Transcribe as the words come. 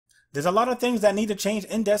There's a lot of things that need to change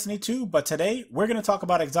in Destiny 2, but today we're going to talk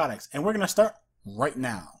about exotics, and we're going to start right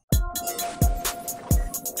now.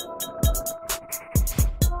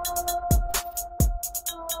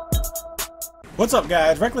 What's up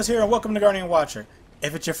guys, Reckless here and welcome to Guardian Watcher.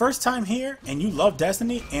 If it's your first time here and you love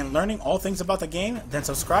Destiny and learning all things about the game, then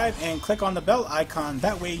subscribe and click on the bell icon,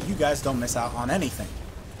 that way you guys don't miss out on anything.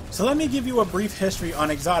 So let me give you a brief history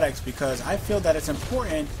on exotics because I feel that it's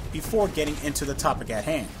important before getting into the topic at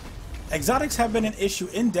hand. Exotics have been an issue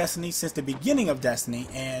in Destiny since the beginning of Destiny,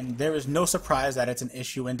 and there is no surprise that it's an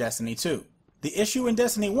issue in Destiny 2. The issue in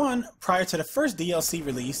Destiny 1, prior to the first DLC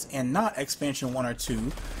release and not expansion 1 or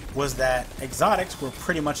 2, was that exotics were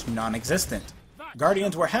pretty much non-existent.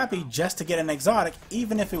 Guardians were happy just to get an exotic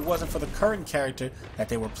even if it wasn't for the current character that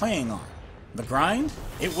they were playing on. The grind?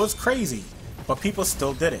 It was crazy, but people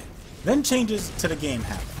still did it. Then changes to the game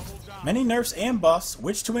happened. Many nerfs and buffs,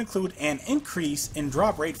 which to include an increase in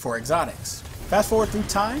drop rate for exotics. Fast forward through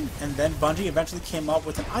time, and then Bungie eventually came up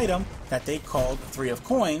with an item that they called 3 of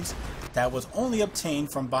Coins that was only obtained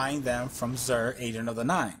from buying them from Xur, Agent of the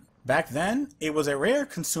Nine. Back then, it was a rare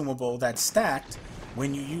consumable that stacked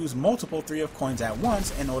when you use multiple 3 of Coins at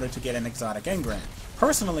once in order to get an exotic engram.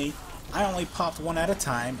 Personally, I only popped one at a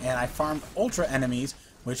time and I farmed Ultra enemies,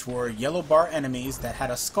 which were yellow bar enemies that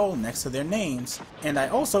had a skull next to their names, and I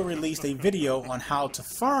also released a video on how to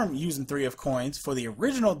farm using 3 of Coins for the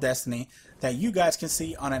original Destiny that you guys can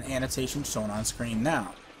see on an annotation shown on screen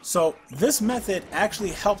now. So this method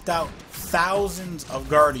actually helped out thousands of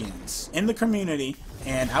Guardians in the community,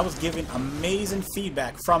 and I was given amazing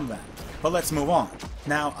feedback from them. But let's move on.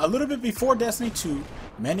 Now, a little bit before Destiny 2,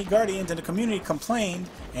 many Guardians in the community complained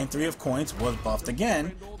and 3 of Coins was buffed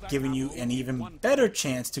again, giving you an even better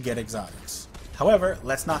chance to get exotics. However,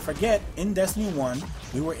 let's not forget, in Destiny 1,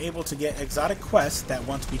 we were able to get exotic quests that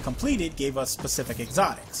once we completed gave us specific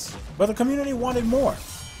exotics. But the community wanted more,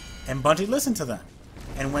 and Bungie listened to them.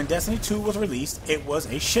 And when Destiny 2 was released, it was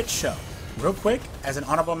a shit show. Real quick, as an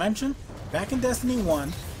honorable mention, back in Destiny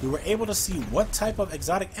 1, we were able to see what type of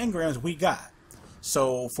exotic engrams we got.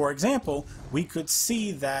 So, for example, we could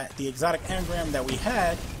see that the exotic engram that we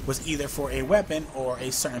had was either for a weapon or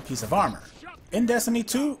a certain piece of armor. In Destiny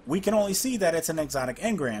 2, we can only see that it's an exotic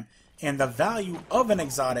engram, and the value of an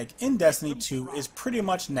exotic in Destiny 2 is pretty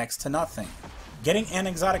much next to nothing. Getting an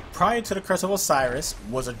exotic prior to the Curse of Osiris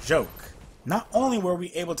was a joke. Not only were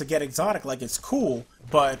we able to get exotic like it's cool,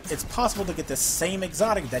 but it's possible to get the same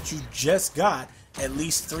exotic that you just got at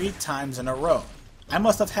least 3 times in a row. I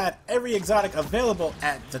must have had every exotic available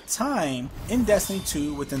at the time in Destiny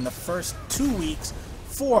 2 within the first 2 weeks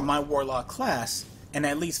for my Warlock class, and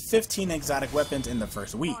at least 15 exotic weapons in the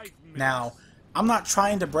first week. Now, I'm not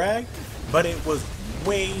trying to brag, but it was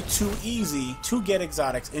way too easy to get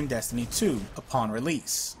exotics in Destiny 2 upon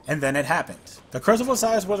release. And then it happened. The Curse of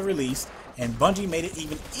Osiris was released, and Bungie made it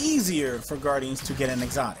even easier for Guardians to get an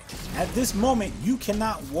exotic. At this moment, you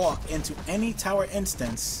cannot walk into any tower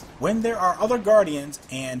instance when there are other Guardians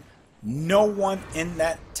and no one in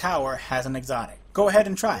that tower has an exotic. Go ahead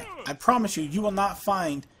and try. I promise you, you will not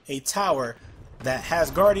find a tower that has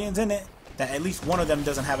Guardians in it that at least one of them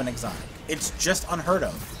doesn't have an exotic. It's just unheard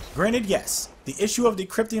of. Granted, yes, the issue of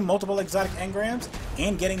decrypting multiple exotic engrams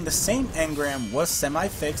and getting the same engram was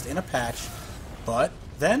semi-fixed in a patch, but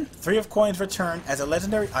then 3 of Coins returned as a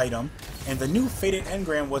legendary item, and the new Fated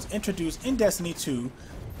engram was introduced in Destiny 2,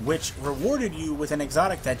 which rewarded you with an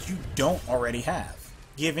exotic that you don't already have.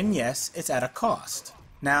 Given, yes, it's at a cost.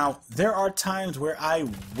 Now, there are times where I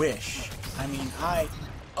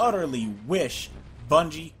utterly wish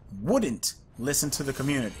Bungie wouldn't listen to the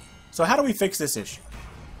community. So how do we fix this issue?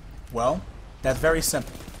 Well, that's very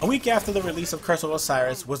simple. A week after the release of Curse of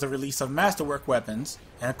Osiris was the release of Masterwork weapons,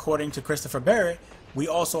 and according to Christopher Barrett, we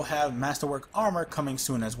also have Masterwork armor coming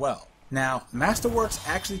soon as well. Now, Masterworks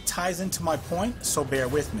actually ties into my point, so bear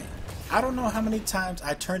with me. I don't know how many times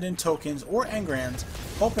I turned in tokens or engrams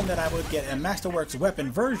hoping that I would get a Masterworks weapon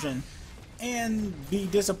version and be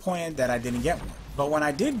disappointed that I didn't get one. But when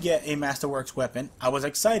I did get a Masterworks weapon, I was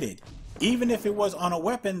excited, even if it was on a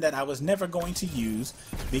weapon that I was never going to use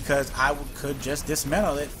because I could just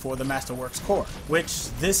dismantle it for the Masterworks core. Which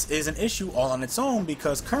this is an issue all on its own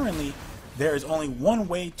because currently there is only one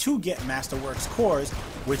way to get Masterworks cores,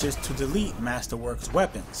 which is to delete Masterworks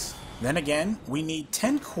weapons. Then again, we need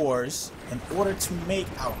 10 cores in order to make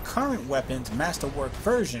our current weapons Masterwork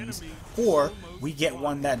versions, or we get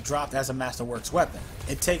one that dropped as a Masterworks weapon.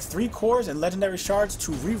 It takes 3 cores and legendary shards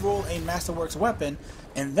to reroll a Masterworks weapon,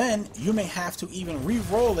 and then you may have to even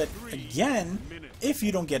re-roll it again if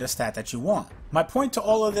you don't get a stat that you want. My point to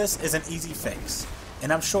all of this is an easy fix.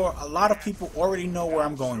 and I'm sure a lot of people already know where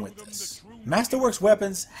I'm going with this. Masterworks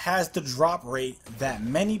Weapons has the drop rate that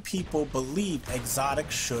many people believe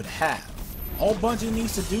exotics should have. All Bungie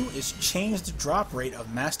needs to do is change the drop rate of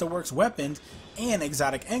Masterworks Weapons and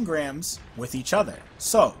exotic engrams with each other.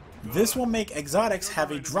 So, this will make exotics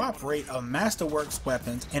have a drop rate of Masterworks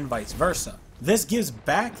Weapons and vice versa. This gives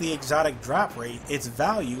back the exotic drop rate its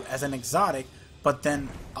value as an exotic, but then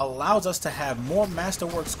allows us to have more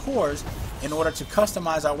Masterworks cores in order to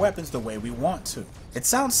customize our weapons the way we want to. It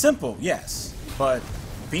sounds simple, yes, but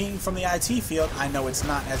being from the IT field, I know it's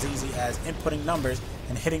not as easy as inputting numbers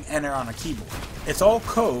and hitting enter on a keyboard. It's all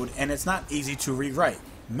code and it's not easy to rewrite.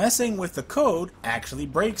 Messing with the code actually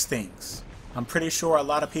breaks things. I'm pretty sure a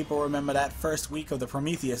lot of people remember that first week of the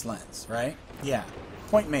Prometheus lens, right? Yeah,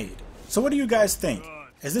 point made. So what do you guys think?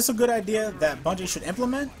 Is this a good idea that Bungie should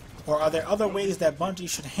implement? Or are there other ways that Bungie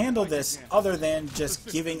should handle this other than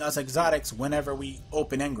just giving us exotics whenever we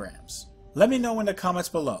open engrams? Let me know in the comments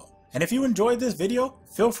below. And if you enjoyed this video,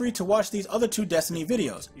 feel free to watch these other 2 Destiny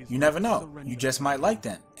videos. You never know, you just might like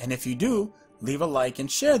them. And if you do, leave a like and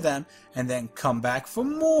share them, and then come back for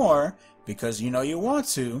more, because you know you want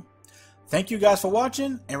to. Thank you guys for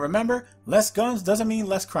watching, and remember, less guns doesn't mean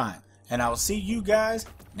less crime. And I will see you guys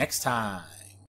next time.